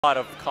A lot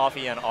of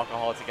coffee and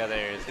alcohol together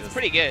is It's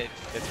pretty good.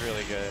 It's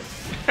really good.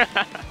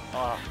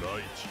 Oh.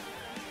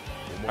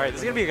 Alright,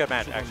 this is gonna be a good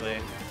match actually.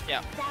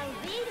 Yeah.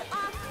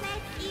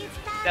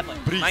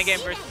 Definitely. Brice.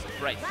 Mindgame versus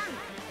Brice.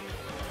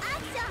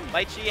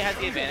 Ledyard has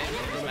the advantage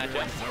in this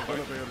matchup.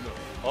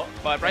 Oh.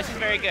 But Brice is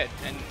very good,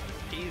 and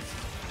he's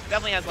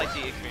definitely has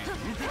Ledyard experience.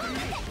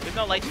 There's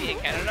no Ledyard in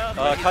Canada.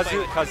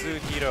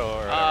 Kazuhiro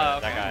or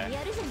that guy.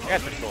 That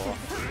guy's pretty cool.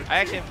 I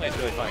actually haven't played It's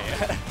really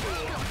funny.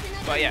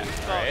 But yeah,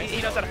 so Right. he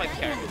knows how to play the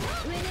character.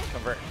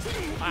 Convert.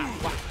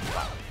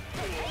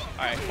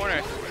 Alright,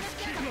 corner.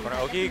 Corner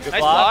Oki, good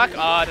Nice block.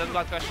 block. Oh, doesn't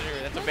block question.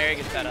 That's a very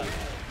good setup.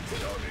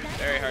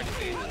 Very hard to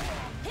see.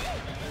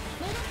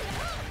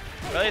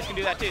 Ledyard can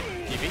do that too.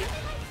 TV?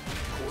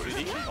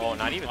 2D? Oh,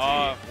 not even 2D.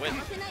 Oh, win.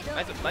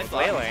 Nice block.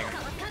 Flailing.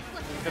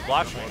 Good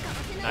block swing.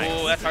 Nice.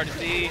 Oh, that's hard to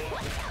see.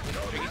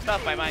 Tricky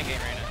stuff by Mindgame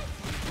right now.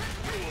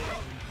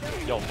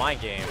 Yo,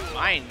 Mindgame.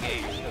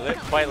 Mindgame.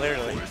 Quite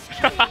literally.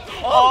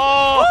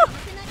 Oh!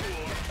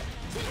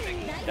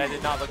 That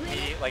did not look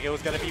meaty. Like it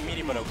was gonna be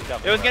meaty, but it was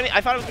definitely. It was gonna.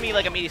 I thought it was gonna be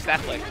like a meaty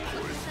staff flick,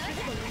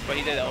 but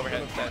he did the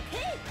overhead instead.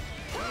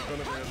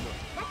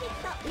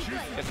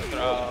 Gets a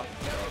throw.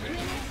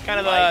 Kind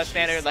of a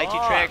standard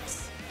Ledyard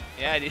tricks.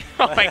 Yeah, dude.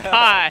 Oh my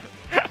god.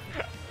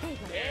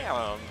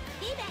 Damn.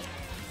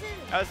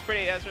 That was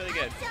pretty. That was really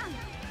good.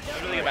 That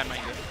was really good by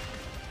Mindgame.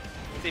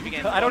 See if you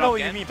can. I don't know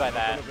what you mean by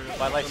that.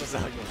 By Ledyard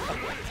suck.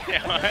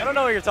 Yeah, I don't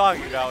know what you're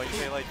talking about when you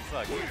say Ledyard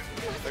suck.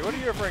 Like, what are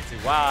you referring to?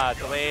 Wow,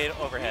 delayed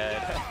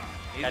overhead.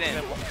 He's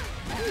in.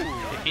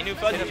 He knew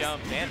fuzzy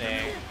jump.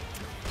 Standing.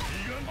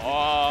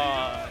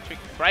 Oh,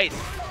 Brice.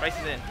 Brice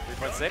is in.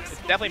 3.6? It's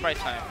definitely Brice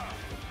time.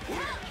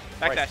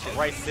 Back that shit.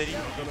 Brice City.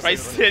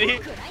 Brice City.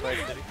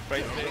 Brice City.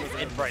 Brice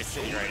City. In Brice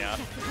City right now.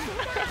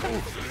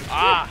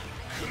 Ah.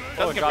 Oh,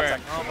 Doesn't drop confirm.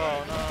 tech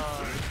combo.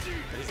 No.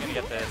 But he's gonna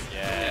get this.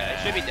 Yeah.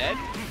 It should be dead.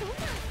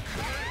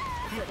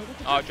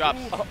 Oh, drops.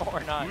 Oh,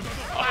 or not.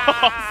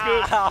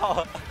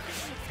 Oh,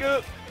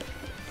 scoop. Scoop.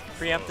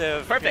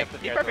 Preemptive. Perfect. Preemptive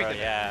He's air perfect. throw,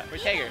 yeah. For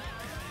Tager.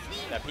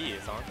 That P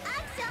is on.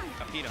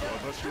 Capito.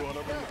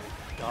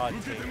 God,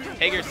 Tager.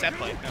 Tager set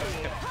play. No,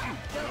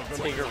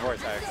 Tager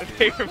Vortex.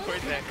 Tager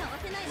Vortex.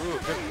 Ooh,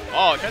 good.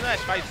 Oh, turn that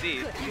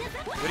 5C.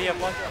 What do you have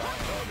blocked?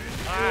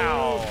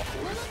 Wow.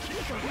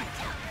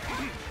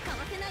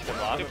 Good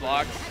block. Good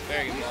blocks.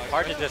 Very good blocks.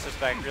 Hard to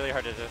disrespect. Really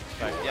hard to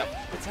disrespect.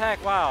 Yep.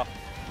 Attack. Wow.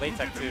 Late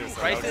tech too. So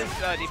Brice's defense is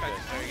very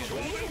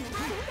good.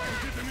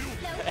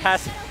 It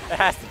has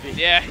to be.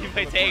 Yeah, you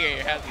play Tager,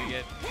 it has to be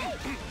good.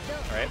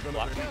 Alright,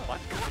 block.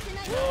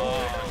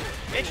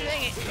 Interesting,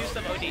 he used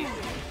some ODs.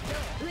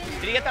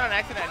 Did he get that on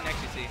accident? I didn't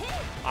actually see.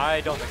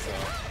 I don't think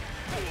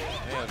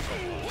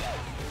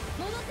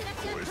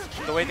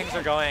so. The way things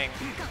are going,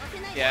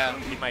 Yeah.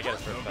 he might get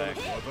his first back.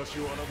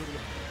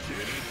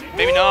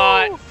 Maybe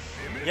not.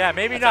 Yeah,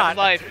 maybe That's not.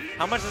 life.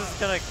 How much is this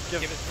gonna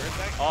give? Give his first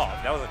back? Oh,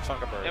 that was a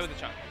chunk of burst. That was a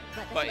chunk.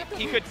 But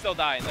he could still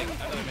die in like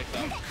another mix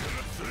up.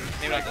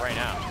 Maybe like not right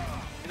now.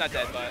 He's not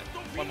dead, but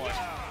one more.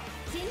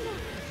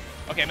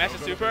 Okay, match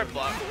is super.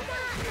 Block.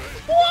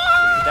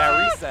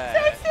 That reset.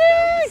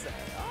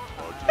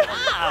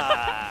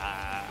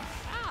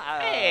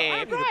 Hey, I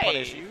need to Brice.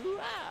 punish you.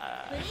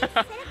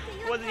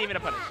 Wasn't even a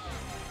punish.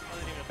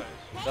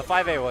 The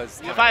 5A was.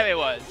 The 5A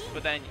was,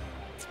 but then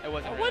it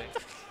wasn't really.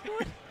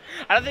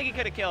 I don't think he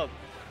could have killed,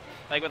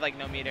 like with like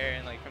no meter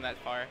and like from that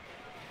far.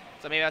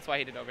 So maybe that's why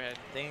he did overhead.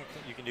 I think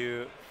you can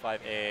do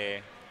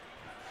 5A.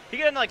 He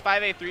could have done like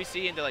 5A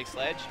 3C into like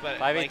sledge, but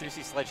 5A like,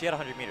 3C sledge. He had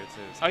 100 meters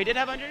too. Oh, he did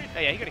have 100? Oh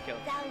yeah, he could have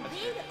killed.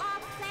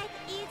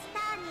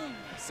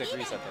 Sick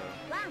reset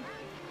though.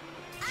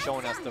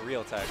 Showing us the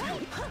real tech.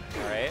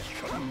 Alright.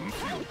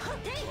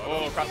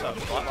 Oh, cross up.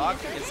 Block.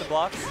 Instant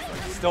blocks.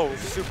 Still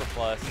super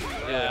plus.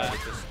 Yeah.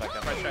 Disrespect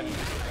that. Right.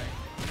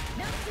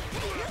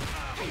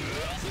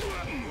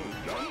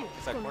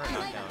 It's like corner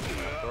knockdown.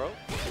 Throw?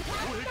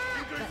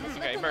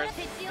 Okay, burst.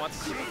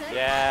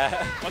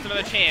 Yeah. Wants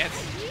another chance.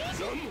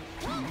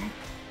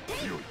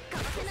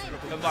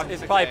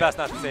 It's probably best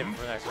not to save him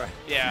for next, right?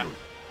 Yeah.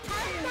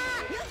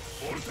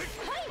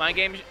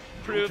 Mindgame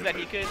proved that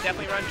he could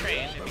definitely run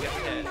train if he gets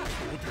hit.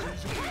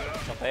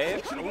 Jump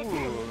A?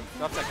 Ooh.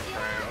 Not second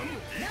confirm.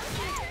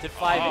 Did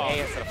 5A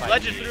instead of 5B.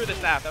 Ledyard through the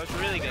staff. That was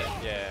really good.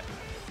 Yeah.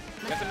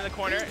 Gets him in the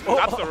corner.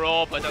 Drops the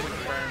roll, but doesn't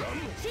confirm.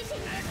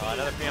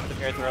 Another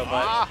preemptive air throw,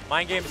 but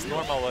Mindgame's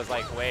normal was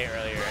like way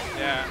earlier.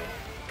 Yeah.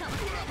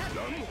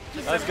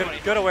 That was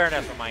good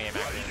awareness from Mindgame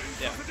actually.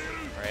 Yeah.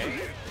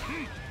 Right?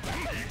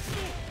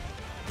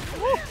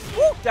 Woo!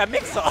 Woo! That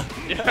mix-up!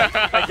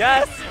 I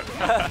guess!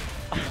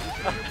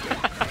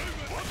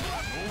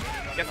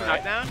 Gets the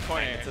knockdown,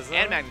 corner, Magnetism.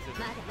 and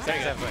magnetism.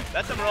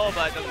 That's some roll,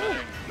 but it doesn't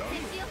matter.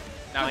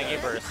 Now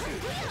Mindgame burst.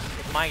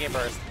 Mindgame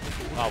burst.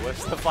 Oh,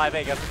 whips the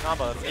 5A, gets the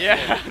combo.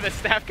 Yeah, the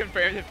staff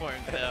confirmed it for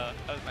him, so that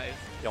was nice.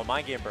 Yo,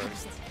 Mindgame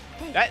burst.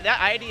 That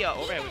idea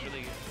overhead was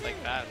really like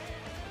fast.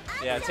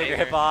 Yeah, take your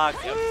hitbox.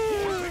 Yep.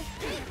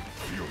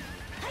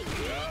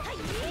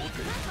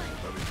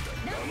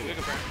 Good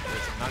confirm.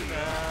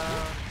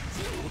 Knockdown.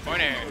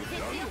 Corner.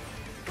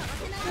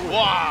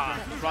 Wow!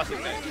 Frosty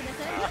thing.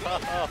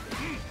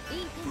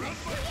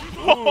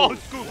 Oh.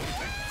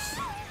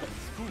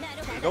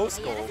 No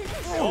skull.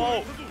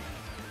 Oh!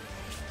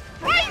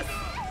 Right!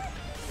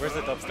 Where's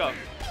the dubstep? Go.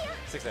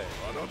 6-8.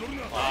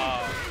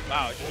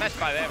 Wow, match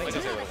 5 I think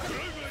there. 6-8.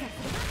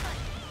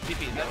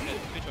 DP, that's good.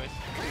 Good choice.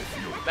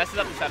 Messes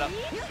up the setup.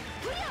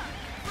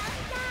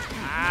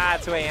 Ah,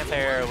 2A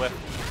anti-air with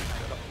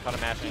kind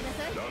of mashing.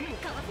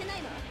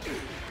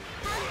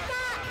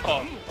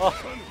 Oh. Oh,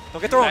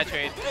 don't get thrown. Bad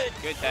trade.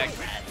 Good tech.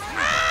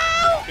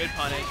 Good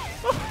punish.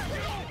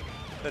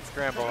 That's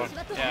scramble.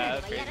 Yeah,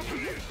 that's crazy.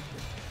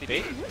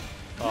 Bait?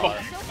 Oh.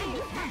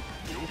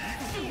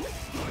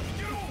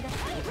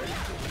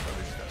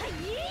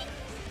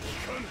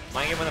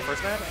 Mindgame win the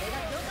first match?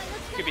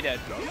 Could be dead.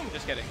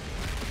 Just kidding.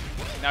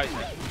 Now he's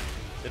dead.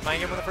 Did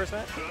Mindgame win the first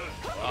match? No.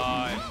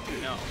 Oh,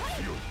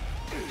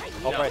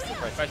 No. Brice did.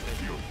 Brice Brice did.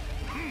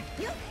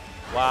 did.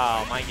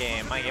 Wow,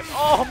 Mindgame. Mindgame.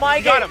 Oh,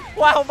 Mindgame! Got him.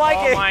 Wow,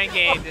 Mindgame! Oh,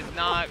 Mindgame did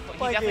not. He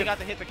Mindgame. definitely got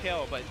the hit to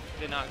kill, but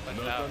did not clutch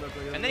it out.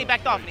 And then he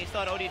backed off, and he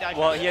still had OD dice.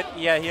 Well, he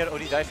had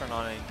OD dice run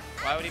on it.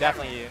 Why would he back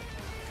Definitely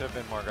could have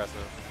been more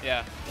aggressive. off?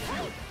 Yeah.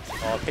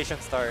 Oh,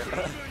 patient start.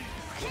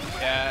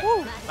 Yeah.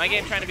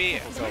 Mindgame trying to be.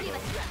 So good.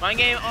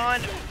 Mindgame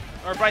on,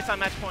 or Brice on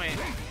match point.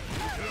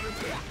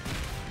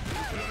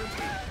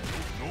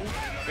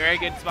 Very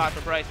good spot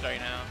for Brice right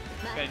now.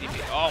 Got a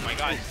DP. Oh my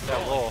god.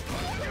 That roll.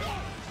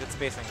 Good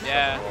spacing.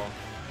 Yeah.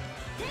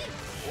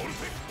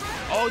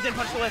 Oh, didn't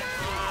punch the lift.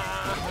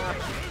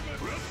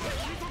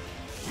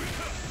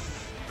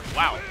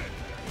 Wow.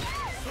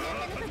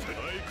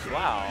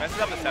 Wow. Messes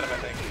up the setup, I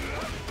think.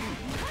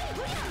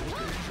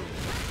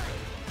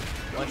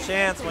 One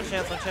chance, one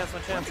chance, one chance,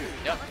 one chance.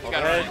 Yep, he's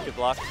got it. Okay, good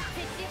block.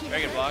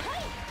 Very good block.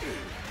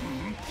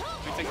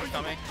 3-6 is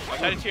coming. I'll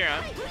try to cheer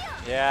him.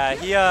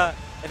 Yeah,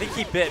 I think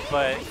he bit,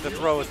 but the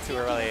throw was too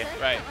early.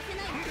 Right.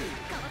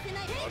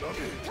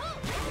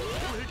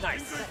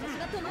 Nice.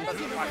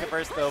 Rocket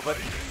burst though, but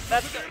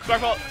that's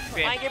Sparkle.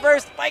 Mindgame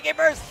burst! Mindgame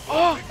burst!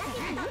 Oh!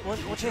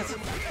 One chance.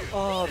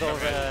 Oh, that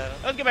was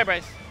That was good by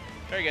Brice.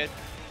 Very good.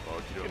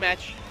 Good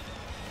match.